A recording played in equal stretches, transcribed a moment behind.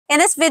In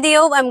this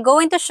video, I'm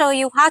going to show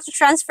you how to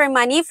transfer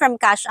money from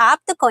Cash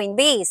App to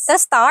Coinbase. To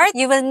start,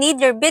 you will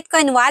need your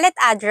Bitcoin wallet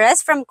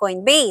address from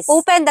Coinbase.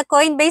 Open the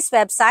Coinbase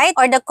website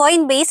or the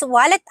Coinbase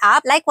wallet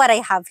app like what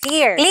I have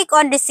here. Click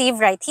on Receive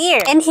right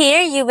here. And here,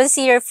 you will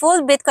see your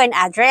full Bitcoin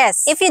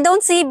address. If you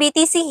don't see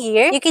BTC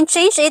here, you can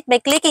change it by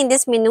clicking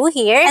this menu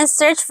here and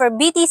search for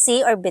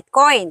BTC or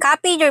Bitcoin.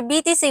 Copy your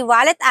BTC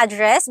wallet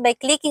address by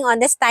clicking on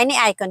this tiny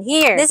icon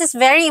here. This is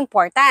very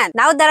important.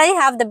 Now that I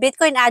have the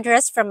Bitcoin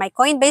address from my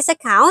Coinbase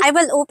account, I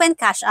will open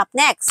Cash App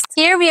next.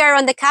 Here we are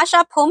on the Cash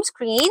App home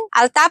screen.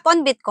 I'll tap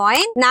on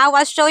Bitcoin. Now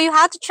I'll show you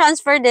how to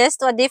transfer this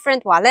to a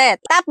different wallet.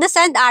 Tap the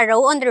send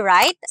arrow on the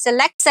right,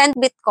 select send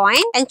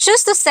Bitcoin, and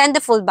choose to send the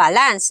full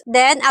balance.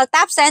 Then I'll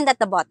tap send at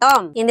the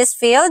bottom. In this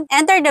field,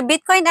 enter the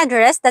Bitcoin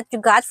address that you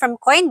got from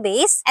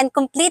Coinbase and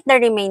complete the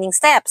remaining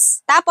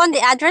steps. Tap on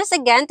the address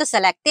again to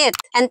select it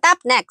and tap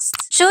next.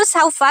 Choose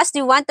how fast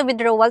you want the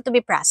withdrawal to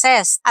be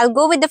processed. I'll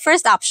go with the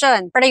first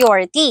option,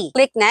 priority.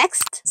 Click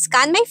next,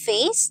 scan my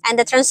face, and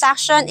the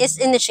transaction is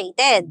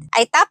initiated.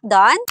 I tap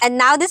done, and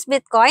now this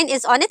Bitcoin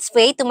is on its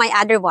way to my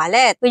other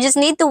wallet. We just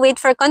need to wait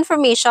for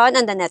confirmation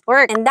on the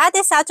network. And that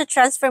is how to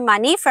transfer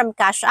money from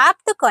Cash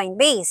App to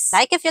Coinbase.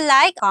 Like if you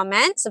like,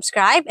 comment,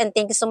 subscribe, and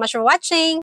thank you so much for watching.